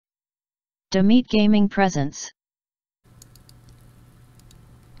Meet Gaming presents.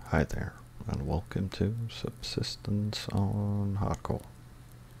 Hi there, and welcome to Subsistence on HardCore,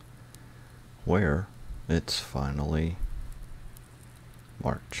 where it's finally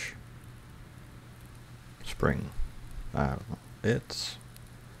March. Spring. I don't know.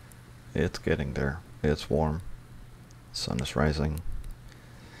 It's getting there. It's warm. Sun is rising.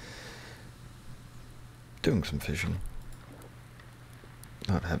 Doing some fishing.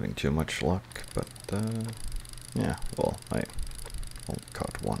 Not having too much luck, but yeah, well, I only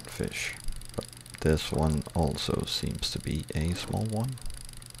caught one fish. But this one also seems to be a small one.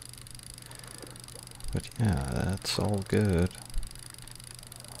 But yeah, that's all good.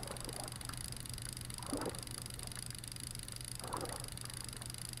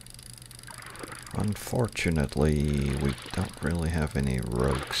 Unfortunately, we don't really have any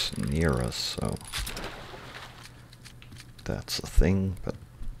rogues near us, so that's a thing, but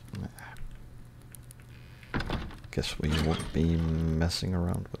guess we won't be messing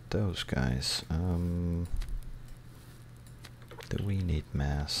around with those guys. Do we need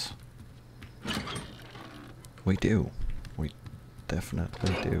mass? We do. We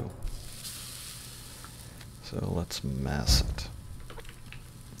definitely do. So let's mass it.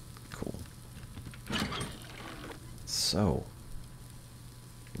 Cool. So,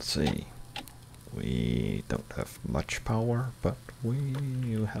 let's see. We don't have much power, but we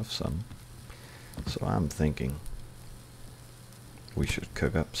have some. So I'm thinking we should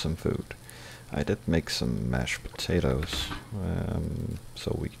cook up some food. I did make some mashed potatoes,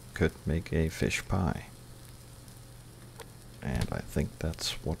 so we could make a fish pie. And I think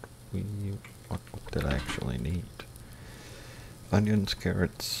that's what did I actually need? Onions,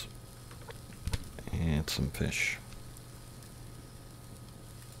 carrots, and some fish.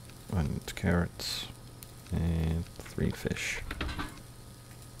 Onions, carrots, and 3 fish.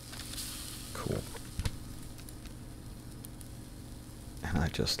 Cool. And I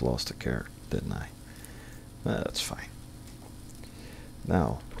just lost a carrot, didn't I? That's fine.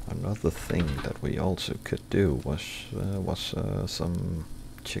 Now, another thing that we also could do was some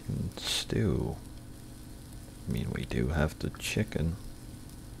chicken stew. I mean, we do have the chicken.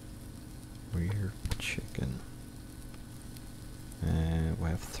 Weird chicken. And we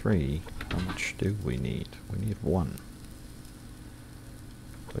have 3. How much do we need? We need 1.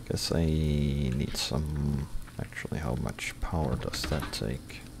 I guess I need some. Actually, how much power does that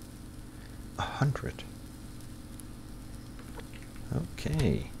take? 100.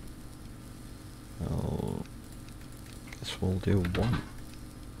 Okay. Well, guess we'll do 1.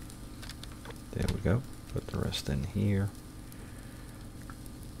 There we go. Put the rest in here.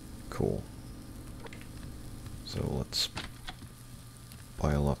 Cool. So let's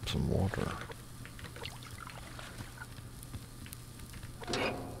boil up some water.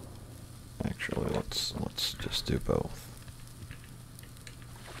 Actually, let's just do both.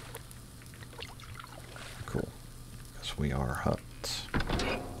 Cool. Because we are hot.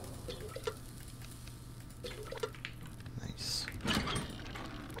 Nice.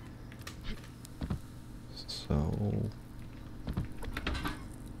 So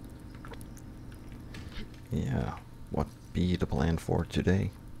yeah, what be the plan for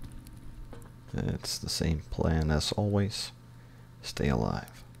today? It's the same plan as always. Stay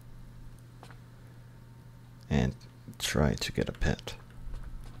alive. And try to get a pet.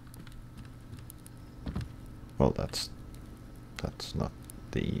 Well, that's not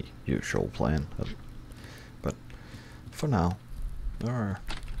the usual plan, but for now, or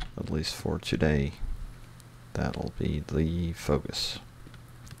at least for today, that'll be the focus.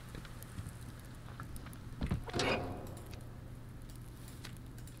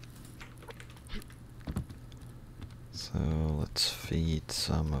 So let's feed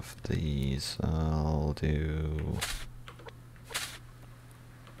some of these. I'll do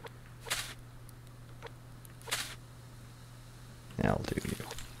you.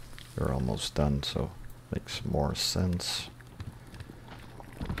 You're almost done, so makes more sense.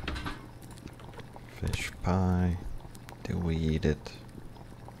 Fish pie. Do we eat it?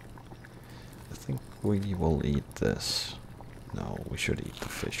 I think we will eat this. No, we should eat the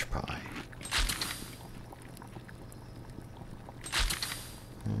fish pie.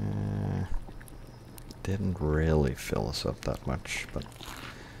 Didn't really fill us up that much, but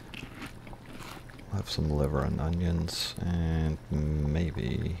we'll have some liver and onions, and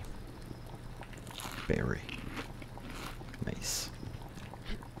maybe berry. Nice.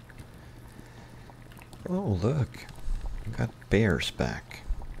 Oh, look. We got bears back.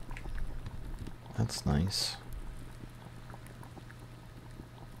 That's nice.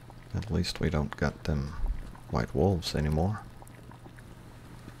 At least we don't got them white wolves anymore.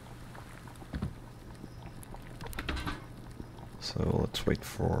 So let's wait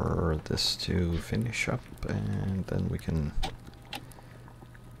for this to finish up, and then we can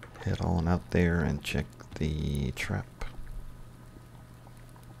head on out there and check the trap.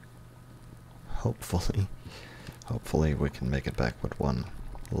 Hopefully we can make it back with one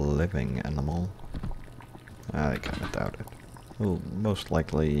living animal. I kinda doubt it. Will most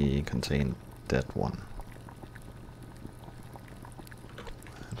likely contain dead one.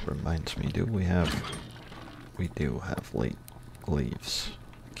 That reminds me, we do have leaves.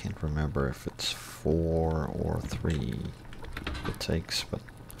 I can't remember if it's 4 or 3 it takes, but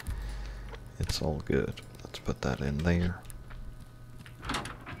it's all good. Let's put that in there.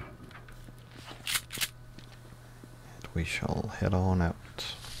 And we shall head on out.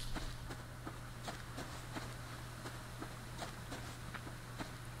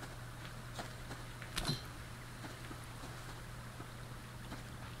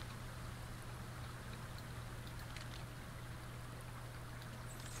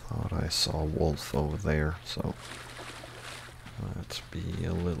 Thought I saw a wolf over there, so let's be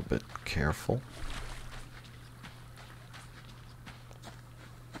a little bit careful.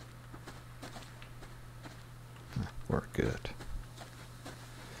 We're good.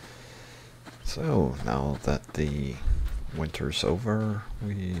 So now that the winter's over,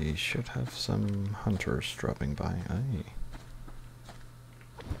 we should have some hunters dropping by. Aye.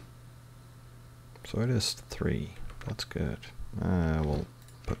 So it is 3. That's good. We'll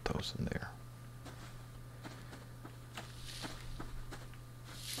put those in there.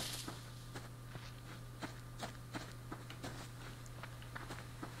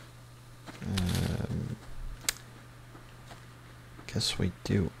 Guess we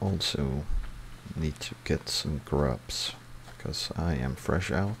do also need to get some grubs, because I am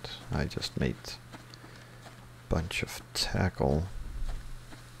fresh out. I just made a bunch of tackle,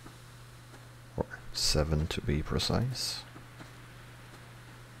 or 7 to be precise.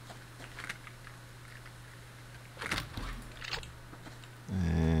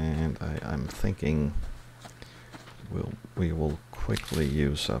 And I'm thinking we will quickly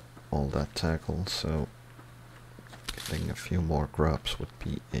use up all that tackle, so getting a few more grubs would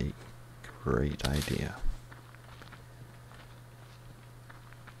be a great idea.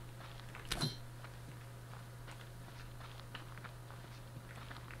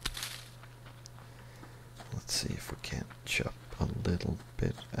 Let's see if we can't chop a little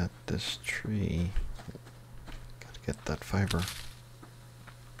bit at this tree. Gotta get that fiber.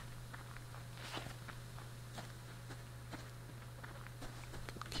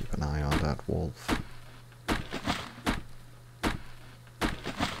 Keep an eye on that wolf.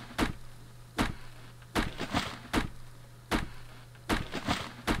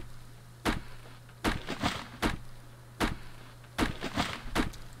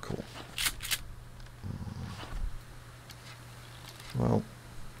 Well,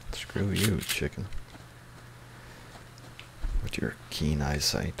 screw you, chicken. With your keen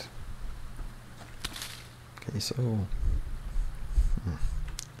eyesight. Okay, so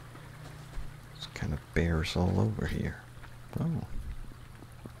there's kind of bears all over here. Oh.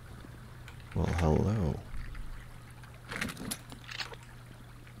 Well, hello.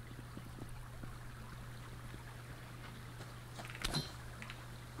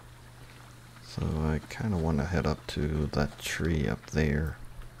 So I kind of want to head up to that tree up there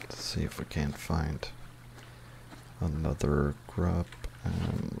to see if we can't find another grub.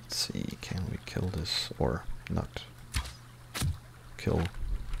 Let's see, can we kill this, or not kill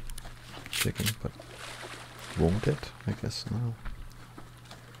chicken, but wound it? I guess no.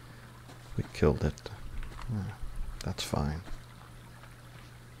 We killed it. That's fine.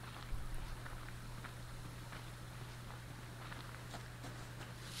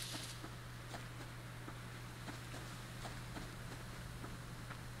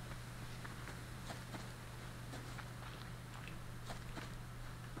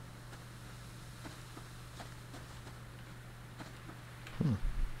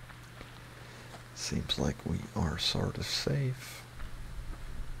 Seems like we are sort of safe.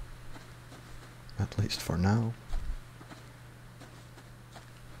 At least for now.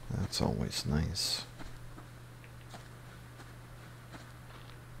 That's always nice.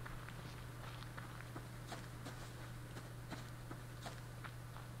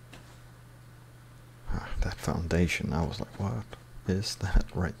 That foundation, I was like, what is that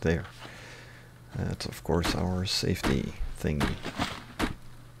right there? That's of course our safety thingy.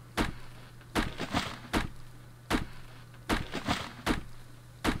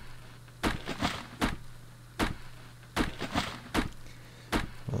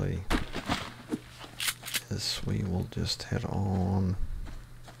 Yes, we will just head on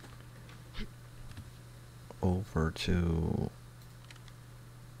over to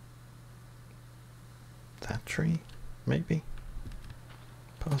that tree, maybe,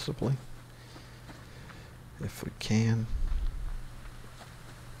 possibly, if we can.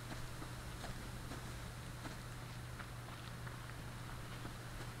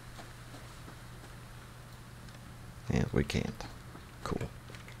 And we can't. Cool.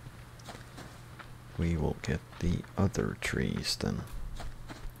 We will get the other trees then.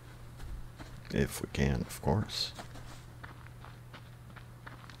 If we can, of course.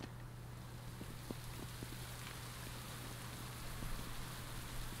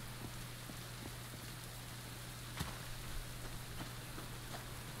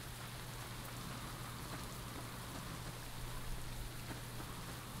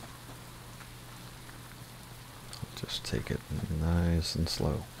 Just take it nice and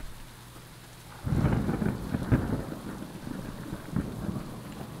slow.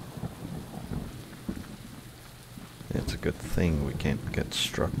 It's a good thing we can't get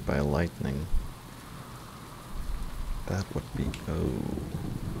struck by lightning. That would be... oh.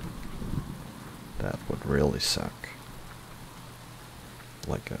 That would really suck.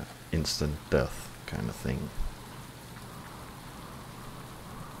 Like a instant death kind of thing.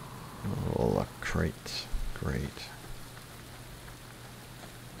 Oh, luck crate. Great.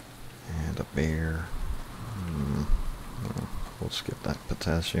 And a bear. No, we'll skip that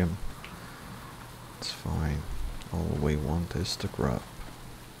potassium. It's fine. All we want is the grub.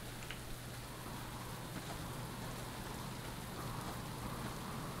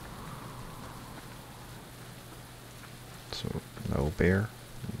 So, no bear.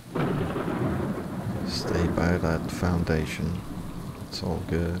 Stay by that foundation. It's all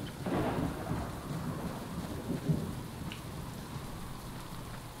good.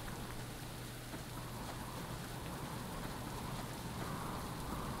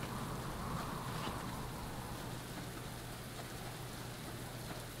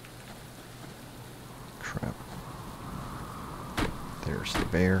 Crap. There's the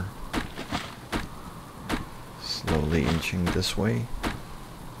bear. Slowly inching this way.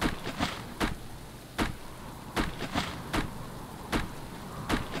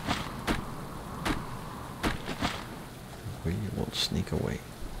 We will sneak away.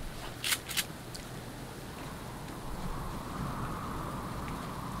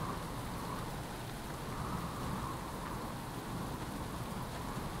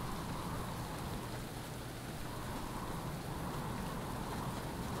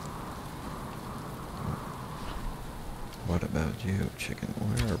 What about you, chicken?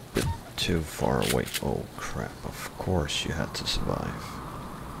 We're a bit too far away. Oh crap, of course you had to survive.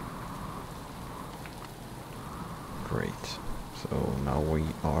 Great. So now we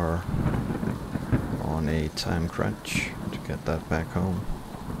are on a time crunch to get that back home.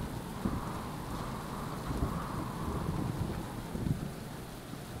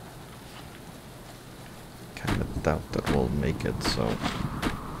 Kinda doubt that we'll make it, so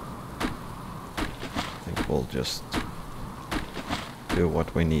I think we'll just do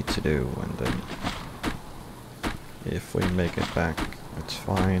what we need to do, and then if we make it back, it's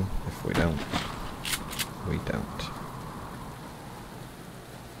fine. If we don't, we don't.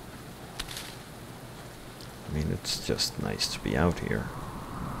 I mean, it's just nice to be out here.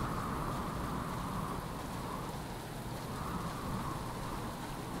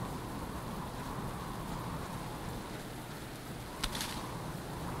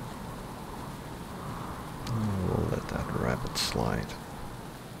 We'll let that rabbit slide.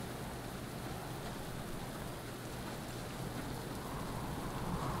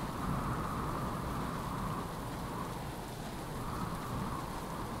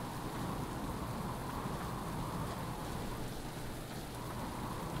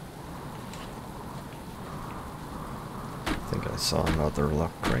 I think I saw another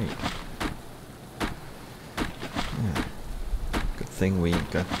luck crate. Yeah. Good thing we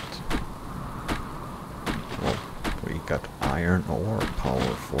got... well, we got iron ore power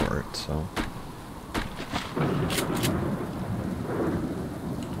for it, so...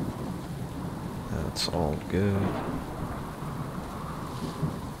 that's all good.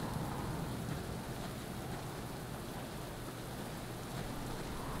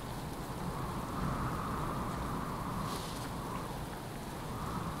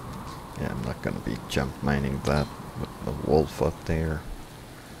 Yeah, I'm not gonna be jump mining that with the wolf up there.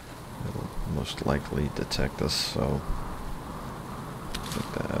 It'll most likely detect us, so I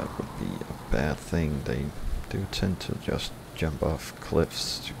think that would be a bad thing. They do tend to just jump off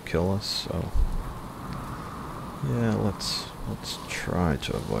cliffs to kill us, so yeah, let's try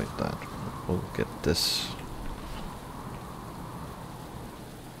to avoid that. We'll get this.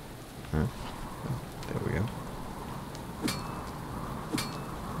 Huh? Oh, there we go.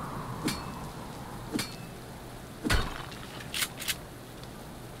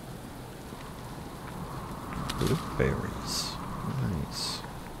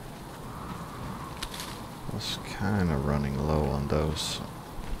 was kind of running low on those,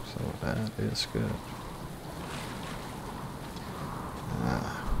 so that is good.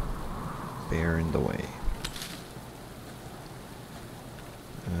 Bear in the way.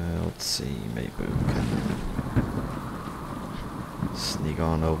 Let's see, maybe we can sneak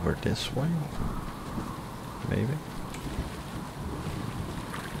on over this way? Maybe?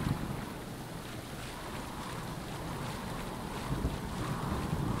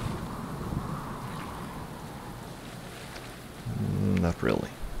 Not really.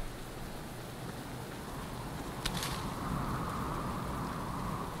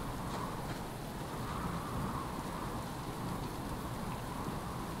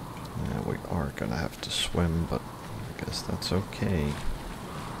 Yeah, we are gonna have to swim, but I guess that's okay.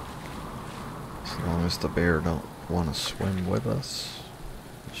 As long as the bear don't want to swim with us,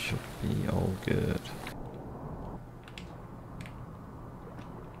 it should be all good.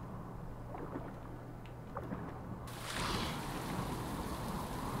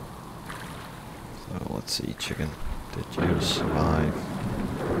 So let's see, chicken. Did you survive?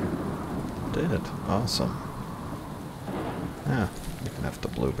 Did. Awesome. Yeah, you can have the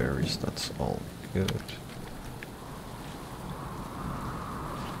blueberries. That's all good.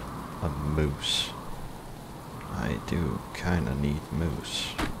 A moose. I do kind of need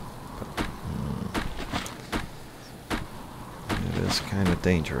moose. But, it is kind of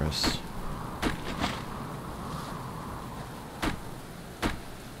dangerous.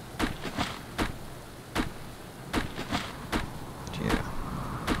 Yeah.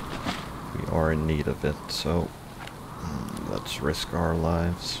 We are in need of it, so let's risk our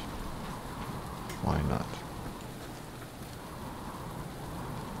lives. Why not?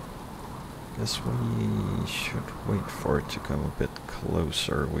 Guess we should wait for it to come a bit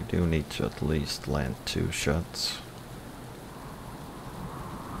closer. We do need to at least land 2 shots.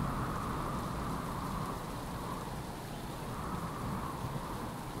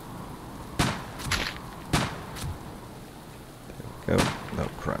 There we go. No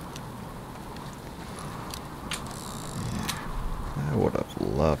crap. Yeah. I would have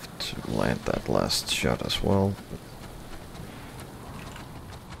loved to land that last shot as well.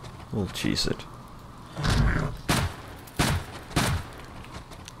 We'll cheese it.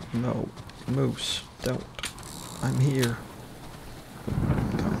 No, moose, don't. I'm here.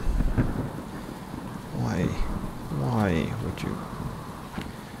 Why would you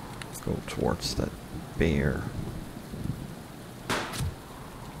go towards that bear?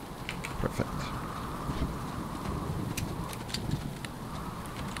 Perfect.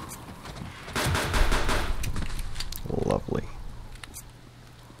 Lovely.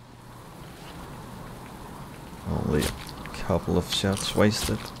 Only a couple of shots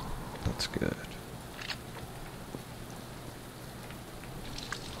wasted. That's good.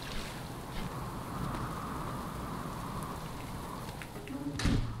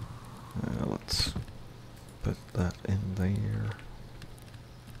 Let's put that in there.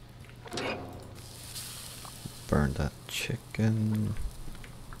 Burn that chicken.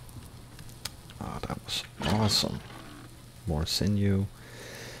 Oh, that was awesome. More sinew.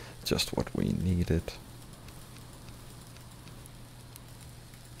 Just what we needed.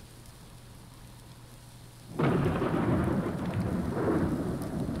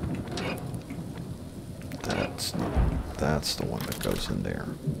 That's the one that goes in there.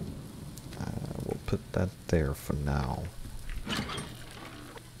 We'll put that there for now.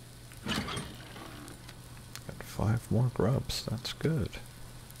 Got 5 more grubs. That's good.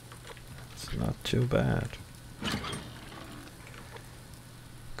 It's not too bad.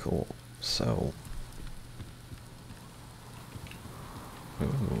 Cool. So.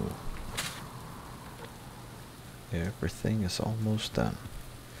 Ooh. Everything is almost done.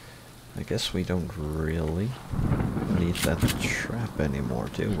 I guess we don't really need that trap anymore,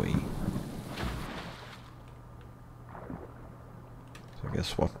 do we? So I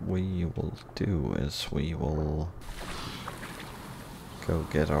guess what we will do is we will go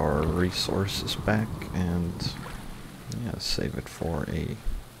get our resources back and yeah, save it for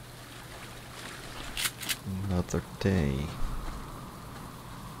another day.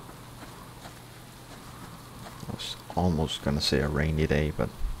 I was almost gonna say a rainy day, but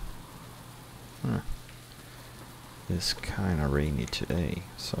it's kind of rainy today,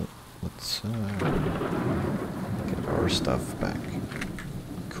 so let's get our stuff back.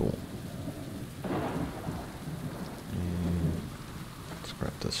 Cool. And let's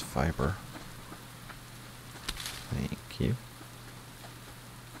grab this fiber. Thank you.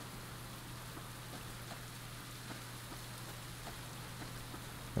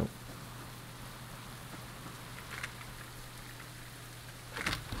 Oh.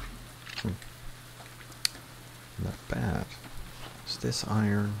 Not bad. Is this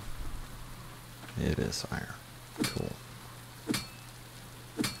iron? It is iron. Cool.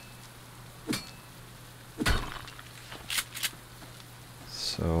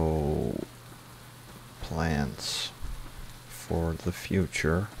 So, plans for the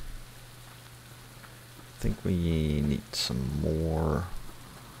future. I think we need some more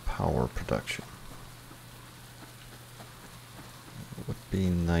power production. It would be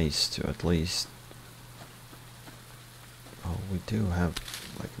nice to at least... Oh, we do have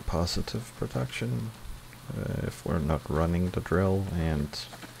like a positive production if we're not running the drill and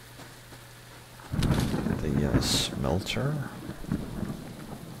the smelter.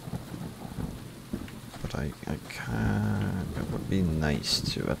 But I can't... It would be nice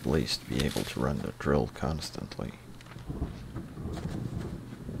to at least be able to run the drill constantly.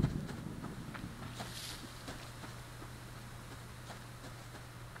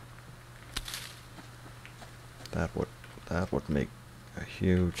 That would make a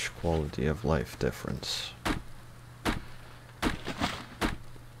huge quality of life difference.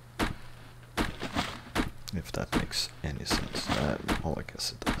 If that makes any sense. Well, I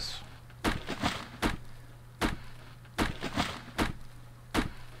guess it does.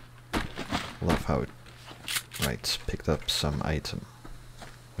 Love how it writes picked up some item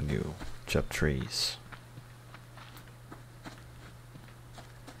when you chop trees.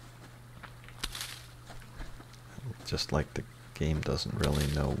 Just like the game doesn't really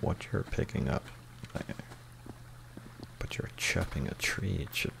know what you're picking up. But you're chopping a tree,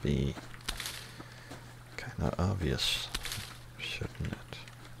 it should be kinda obvious, shouldn't it?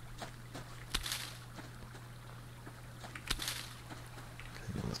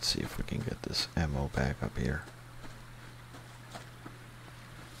 Okay, let's see if we can get this ammo back up here.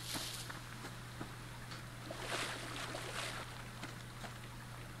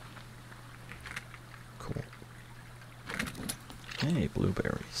 Cool. Hey,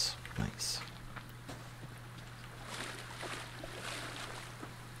 blueberries. Nice.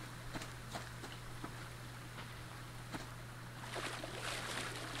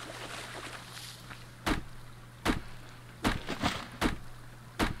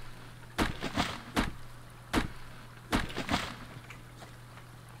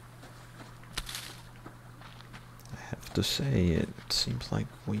 To say, it seems like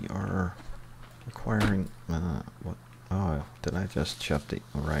we are acquiring what? Oh, did I just chop the...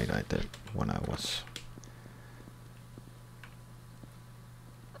 Right, I did when I was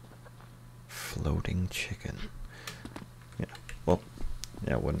floating chicken. Yeah, well,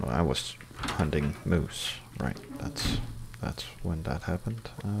 yeah, when I was hunting moose, right? That's when that happened.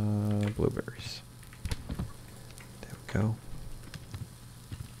 Blueberries. There we go.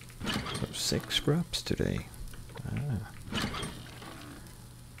 So 6 grubs today.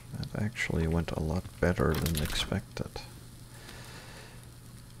 That actually went a lot better than expected.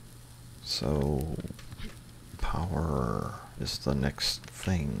 So, power is the next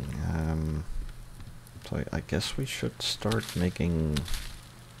thing. So I guess we should start making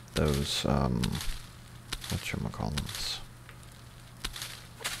those, whatchamacallits.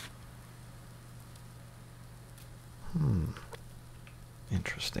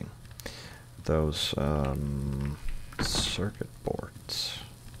 Interesting. Those, circuit boards.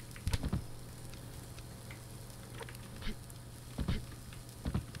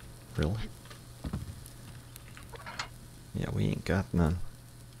 Really? Yeah, we ain't got none.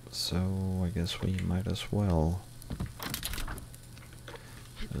 So I guess we might as well.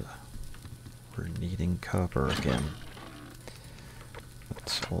 We're needing copper again.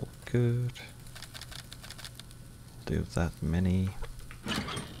 That's all good. Do that many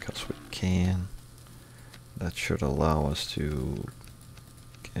because we can. That should allow us to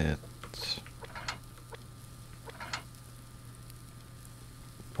get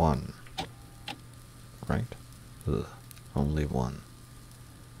 1, right? Ugh, only 1.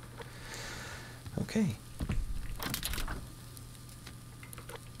 Okay.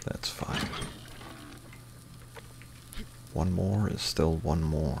 That's fine. 1 more is still 1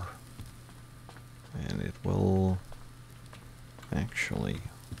 more. And it will... Actually,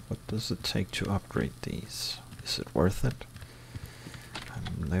 what does it take to upgrade these? Is it worth it?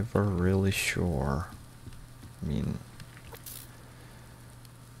 I'm never really sure. I mean...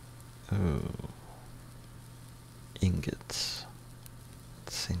 Oh... Ingots.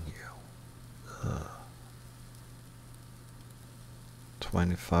 Sinew. Ugh.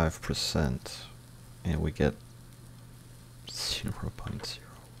 25%. And we get 0.07.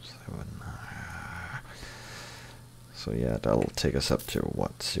 So yeah, that'll take us up to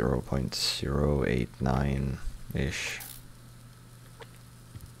what, 0.089-ish.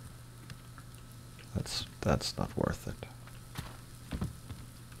 That's not worth it.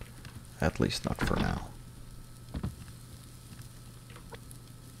 At least not for now.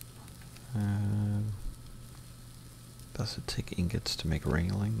 Does it take ingots to make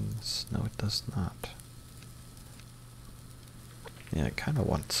railings? No, it does not. Yeah, I kind of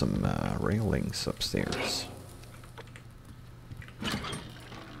want some railings upstairs.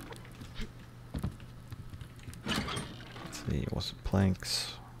 Let's see, was it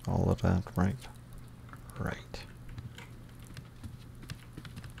planks? All of that, right? Right.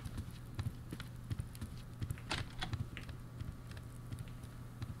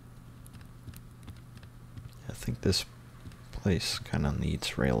 I think this place kind of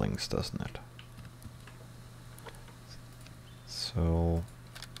needs railings, doesn't it? So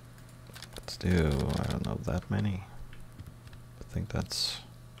let's do, I don't know, that many. I think that's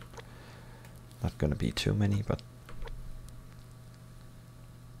not gonna be too many, but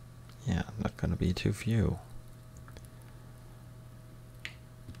yeah, not gonna be too few.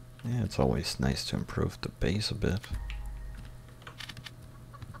 Yeah, it's always nice to improve the base a bit.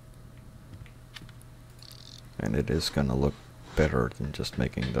 And it is gonna look better than just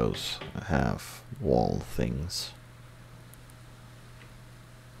making those half wall things.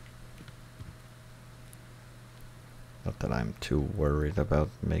 Not that I'm too worried about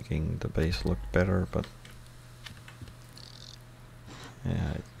making the base look better, but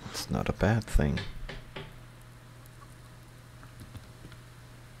yeah, it's not a bad thing.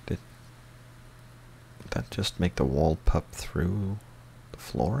 Did that just make the wall pop through the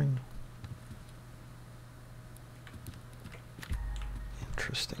flooring?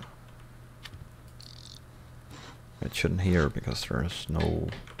 Interesting. It shouldn't here because there's no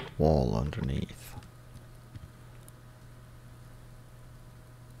wall underneath.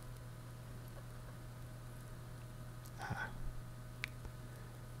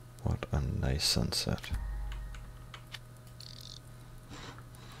 What a nice sunset.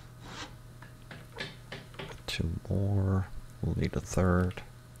 Two more. We'll need a third.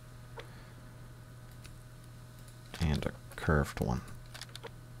 And a curved one.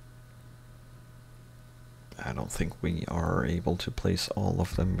 I don't think we are able to place all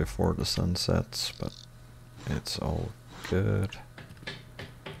of them before the sun sets, but it's all good.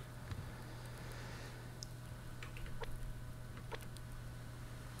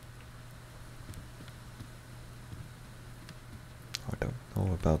 I don't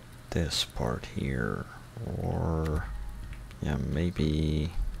know about this part here, or yeah,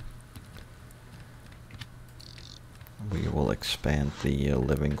 maybe we will expand the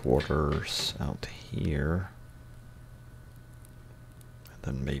living quarters out here, and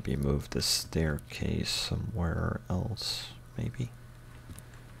then maybe move the staircase somewhere else, maybe.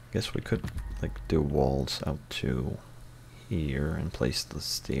 Guess we could like do walls out to here and place the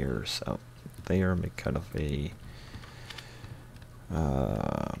stairs out there, make kind of a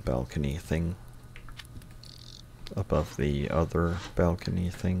balcony thing above the other balcony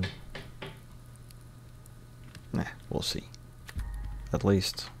thing. Nah, we'll see. At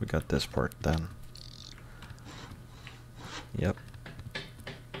least we got this part done. Yep.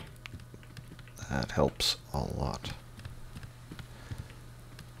 That helps a lot.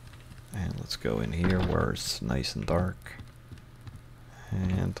 And let's go in here where it's nice and dark.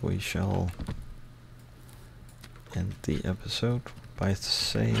 And we shall end the episode by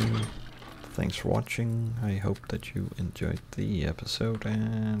saying thanks for watching. I hope that you enjoyed the episode,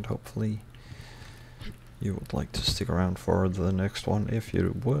 and hopefully you would like to stick around for the next one. If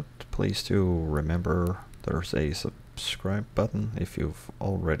you would, please do remember there's a subscribe button. If you've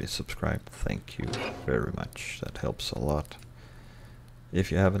already subscribed, thank you very much. That helps a lot.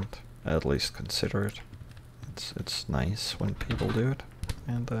 If you haven't, at least consider it. It's nice when people do it.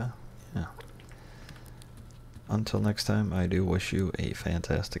 And yeah. Until next time, I do wish you a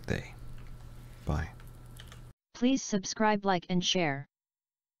fantastic day. Bye. Please subscribe, like and share.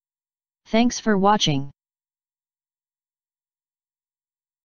 Thanks for watching.